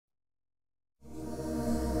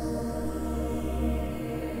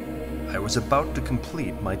was about to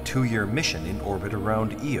complete my 2-year mission in orbit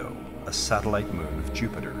around Io, a satellite moon of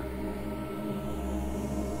Jupiter.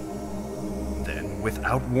 Then,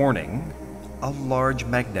 without warning, a large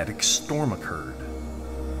magnetic storm occurred.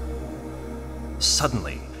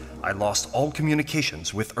 Suddenly, I lost all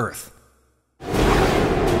communications with Earth.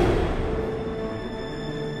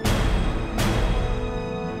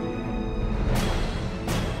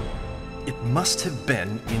 It must have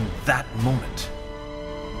been in that moment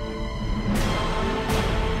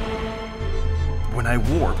when I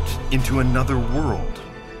warped into another world.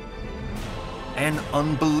 An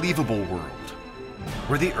unbelievable world,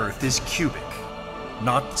 where the Earth is cubic,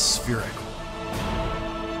 not spherical.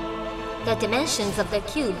 The dimensions of the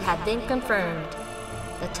cube have been confirmed.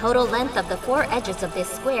 The total length of the 4 edges of this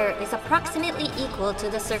square is approximately equal to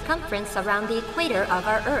the circumference around the equator of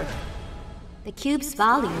our Earth. The cube's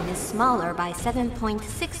volume is smaller by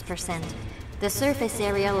 7.6%, the surface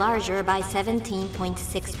area larger by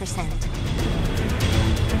 17.6%.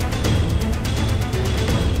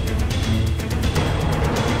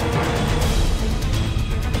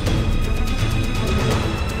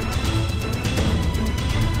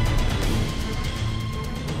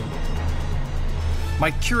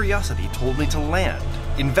 My curiosity told me to land,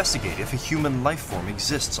 investigate if a human life form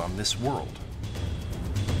exists on this world.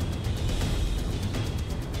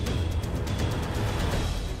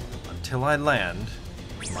 Until I land,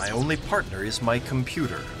 my only partner is my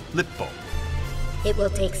computer, Lippo. It will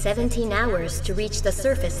take 17 hours to reach the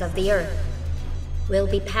surface of the Earth. We'll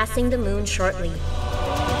be passing the moon shortly.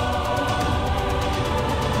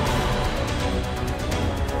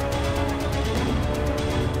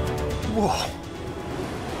 Whoa!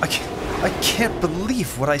 I can't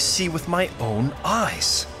believe what I see with my own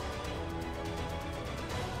eyes.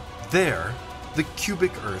 There, the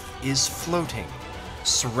cubic Earth is floating,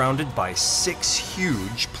 surrounded by 6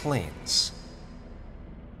 huge plains.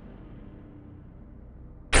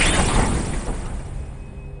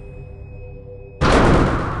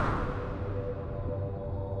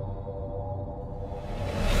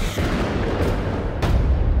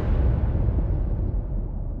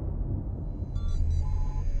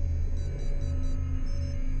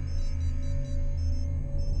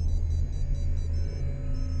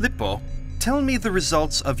 Lippo, tell me the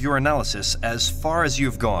results of your analysis as far as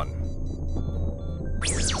you've gone.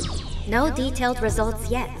 No detailed results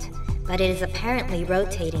yet, but it is apparently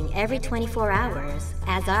rotating every 24 hours,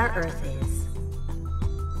 as our Earth is.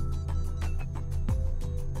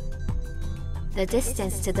 The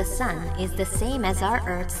distance to the Sun is the same as our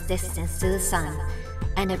Earth's distance to the Sun,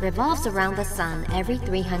 and it revolves around the Sun every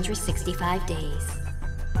 365 days.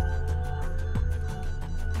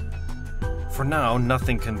 For now,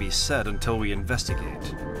 nothing can be said until we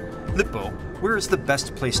investigate. Lippo, where is the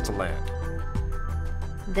best place to land?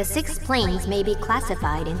 The 6 planes may be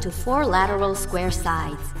classified into 4 lateral square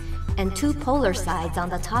sides, and 2 polar sides on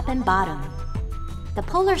the top and bottom. The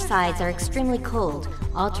polar sides are extremely cold,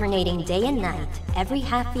 alternating day and night every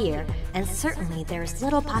half year, and certainly there is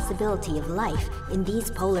little possibility of life in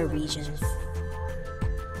these polar regions.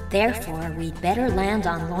 Therefore, we'd better land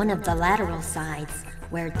on one of the lateral sides,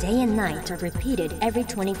 where day and night are repeated every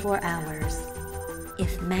 24 hours.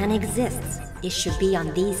 If man exists, it should be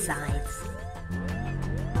on these sides.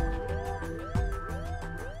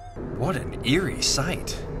 What an eerie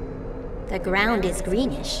sight. The ground is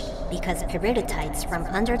greenish because peridotites from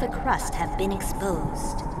under the crust have been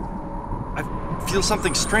exposed. I feel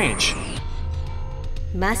something strange.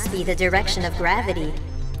 Must be the direction of gravity.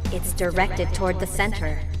 It's directed toward the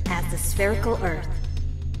center, as the spherical Earth.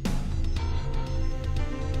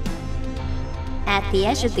 At the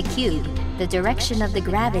edge of the cube, the direction of the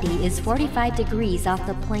gravity is 45 degrees off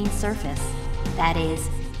the plane surface. That is,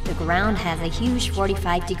 the ground has a huge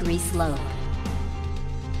 45-degree slope.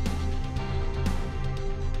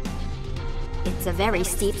 It's a very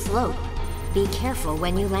steep slope. Be careful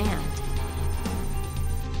when you land.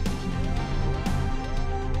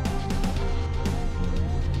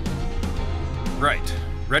 Right.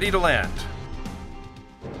 Ready to land.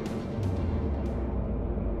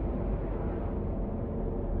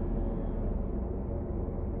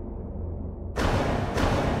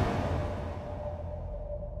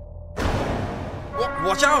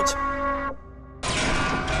 Watch out!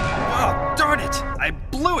 Oh, darn it! I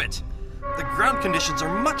blew it! The ground conditions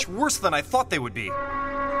are much worse than I thought they would be.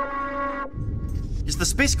 Is the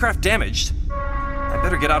spacecraft damaged? I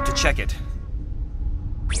better get out to check it.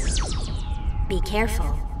 Be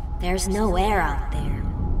careful. There's no air out there.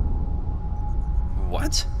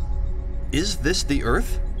 What? Is this the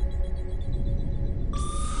Earth?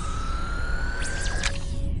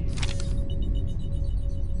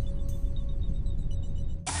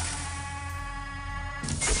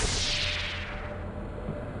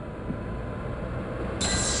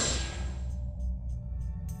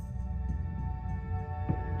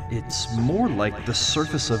 It's more like the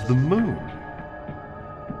surface of the moon.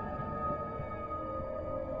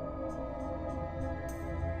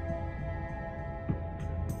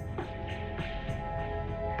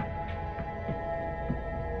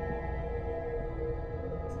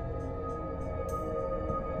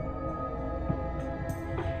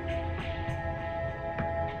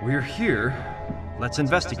 We're here. Let's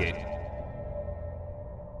investigate.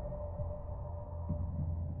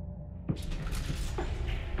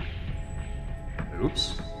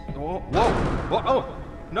 Oops. Whoa, whoa, whoa, oh!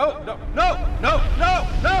 No, no, no, no, no,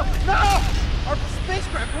 no, no! Our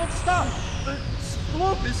spacecraft won't stop! The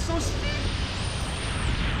slope is so steep!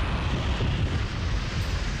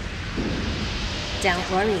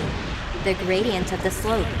 Don't worry. The gradient of the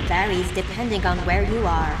slope varies depending on where you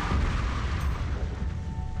are.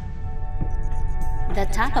 The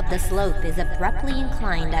top of the slope is abruptly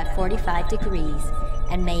inclined at 45 degrees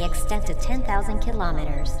and may extend to 10,000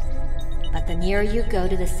 kilometers. But the nearer you go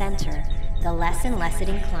to the center, the less and less it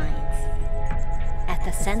inclines. At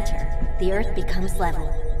the center, the Earth becomes level,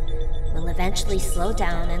 will eventually slow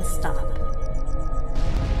down and stop.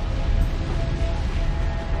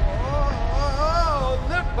 Oh,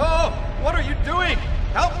 Lippo! What are you doing?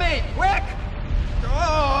 Help me, quick!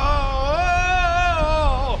 Oh!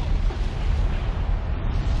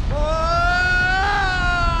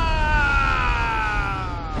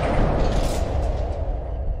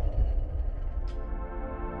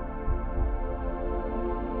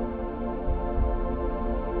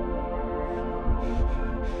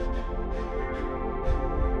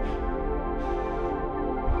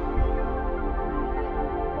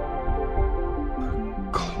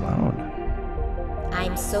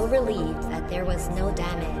 I'm so relieved that there was no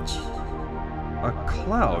damage. A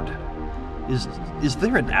cloud? Is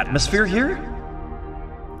there an atmosphere here?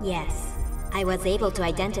 Yes, I was able to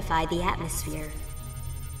identify the atmosphere.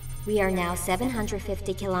 We are now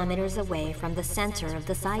 750 kilometers away from the center of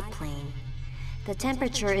the side plane. The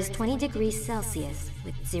temperature is 20 degrees Celsius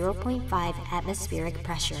with 0.5 atmospheric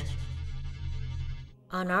pressure.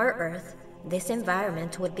 On our Earth, this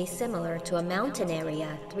environment would be similar to a mountain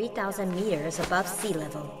area 3,000 meters above sea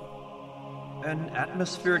level. An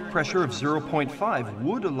atmospheric pressure of 0.5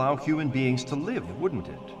 would allow human beings to live, wouldn't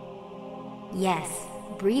it? Yes,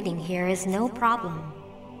 breathing here is no problem.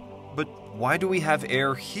 But why do we have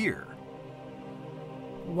air here?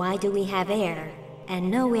 Why do we have air, and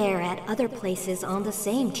no air at other places on the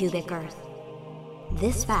same cubic Earth?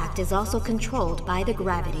 This fact is also controlled by the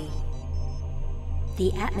gravity.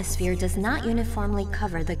 The atmosphere does not uniformly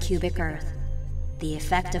cover the cubic Earth. The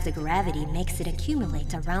effect of the gravity makes it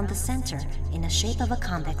accumulate around the center in the shape of a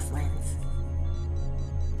convex lens.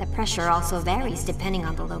 The pressure also varies depending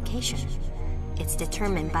on the location. It's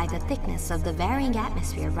determined by the thickness of the varying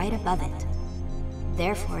atmosphere right above it.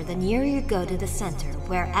 Therefore, the nearer you go to the center,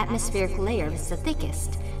 where atmospheric layer is the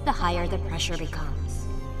thickest, the higher the pressure becomes.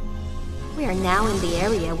 We are now in the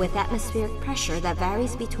area with atmospheric pressure that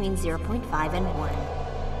varies between 0.5 and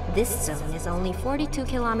 1. This zone is only 42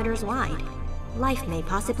 kilometers wide. Life may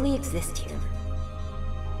possibly exist here.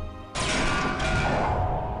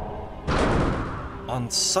 On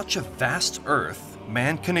such a vast Earth,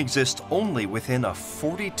 man can exist only within a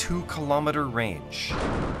 42-kilometer range.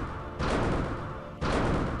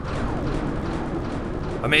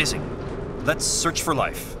 Amazing. Let's search for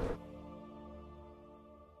life.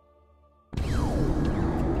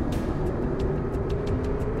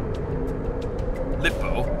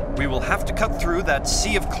 Lippo, we will have to cut through that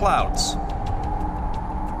sea of clouds.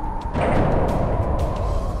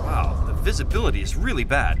 Wow, the visibility is really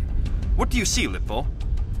bad. What do you see, Lippo?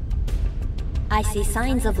 I see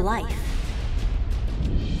signs of life.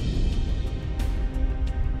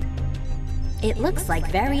 It looks like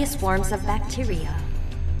various forms of bacteria.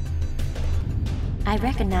 I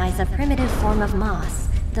recognize a primitive form of moss,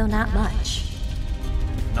 though not much.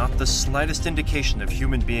 Not the slightest indication of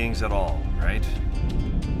human beings at all, right?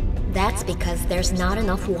 That's because there's not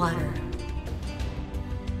enough water.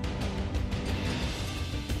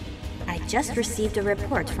 I just received a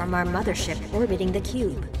report from our mothership orbiting the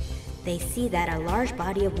cube. They see that a large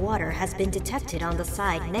body of water has been detected on the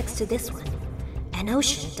side next to this one. An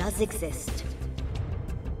ocean does exist.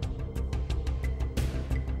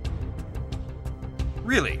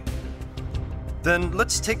 Really? Then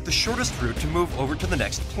let's take the shortest route to move over to the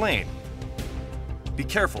next plane. Be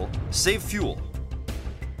careful, save fuel.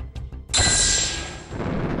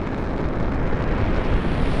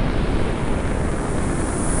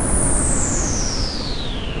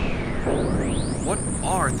 What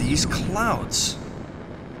are these clouds?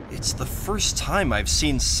 It's the first time I've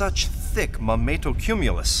seen such thick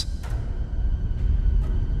mammatocumulus.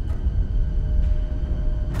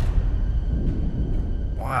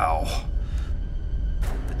 Wow.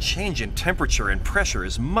 The change in temperature and pressure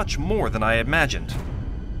is much more than I imagined.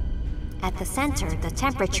 At the center, the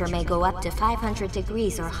temperature may go up to 500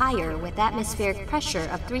 degrees or higher with atmospheric pressure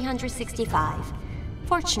of 365.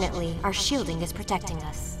 Fortunately, our shielding is protecting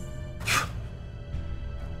us.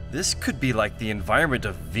 This could be like the environment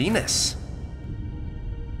of Venus.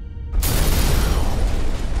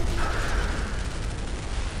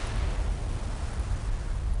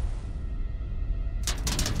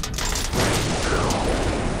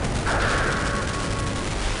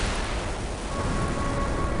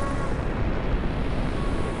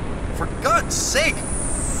 For God's sake!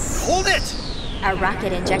 Hold it! Our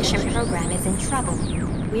rocket injection program is in trouble.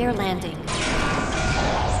 We are landing.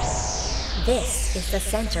 This is the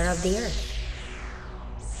center of the Earth.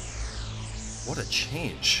 What a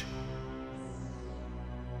change.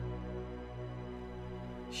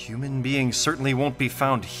 Human beings certainly won't be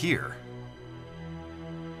found here.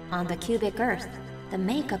 On the cubic Earth, the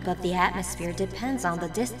makeup of the atmosphere depends on the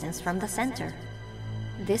distance from the center.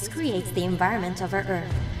 This creates the environment of our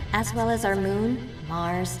Earth, as well as our Moon,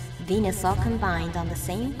 Mars, Venus all combined on the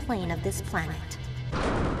same plane of this planet.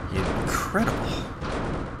 Incredible.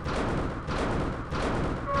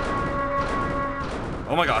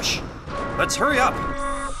 Oh my gosh, let's hurry up!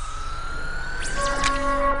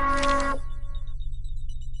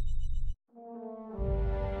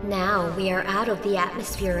 Now we are out of the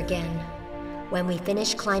atmosphere again. When we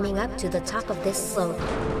finish climbing up to the top of this slope,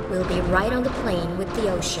 we'll be right on the plane with the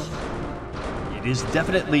ocean. It is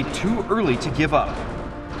definitely too early to give up.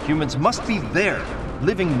 Humans must be there,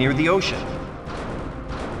 living near the ocean.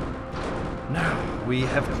 Now, we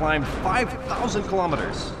have climbed 5,000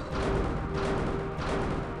 kilometers.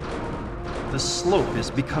 The slope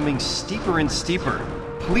is becoming steeper and steeper.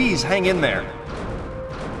 Please hang in there.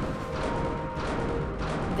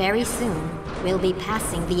 Very soon, we'll be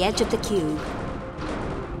passing the edge of the cube.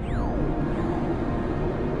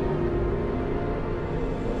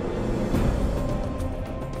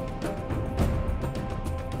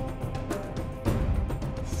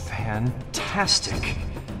 Fantastic!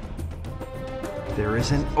 There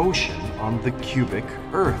is an ocean on the cubic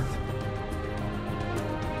Earth.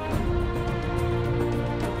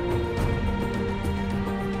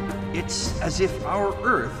 It's as if our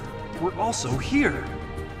Earth were also here.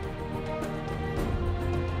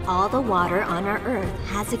 All the water on our Earth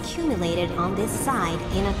has accumulated on this side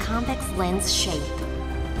in a convex lens shape.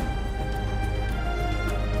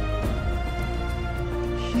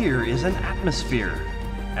 Here is an atmosphere,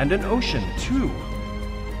 and an ocean too.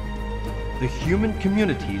 The human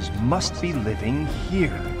communities must be living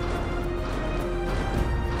here.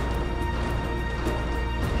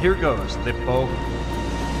 Here goes, Lippo.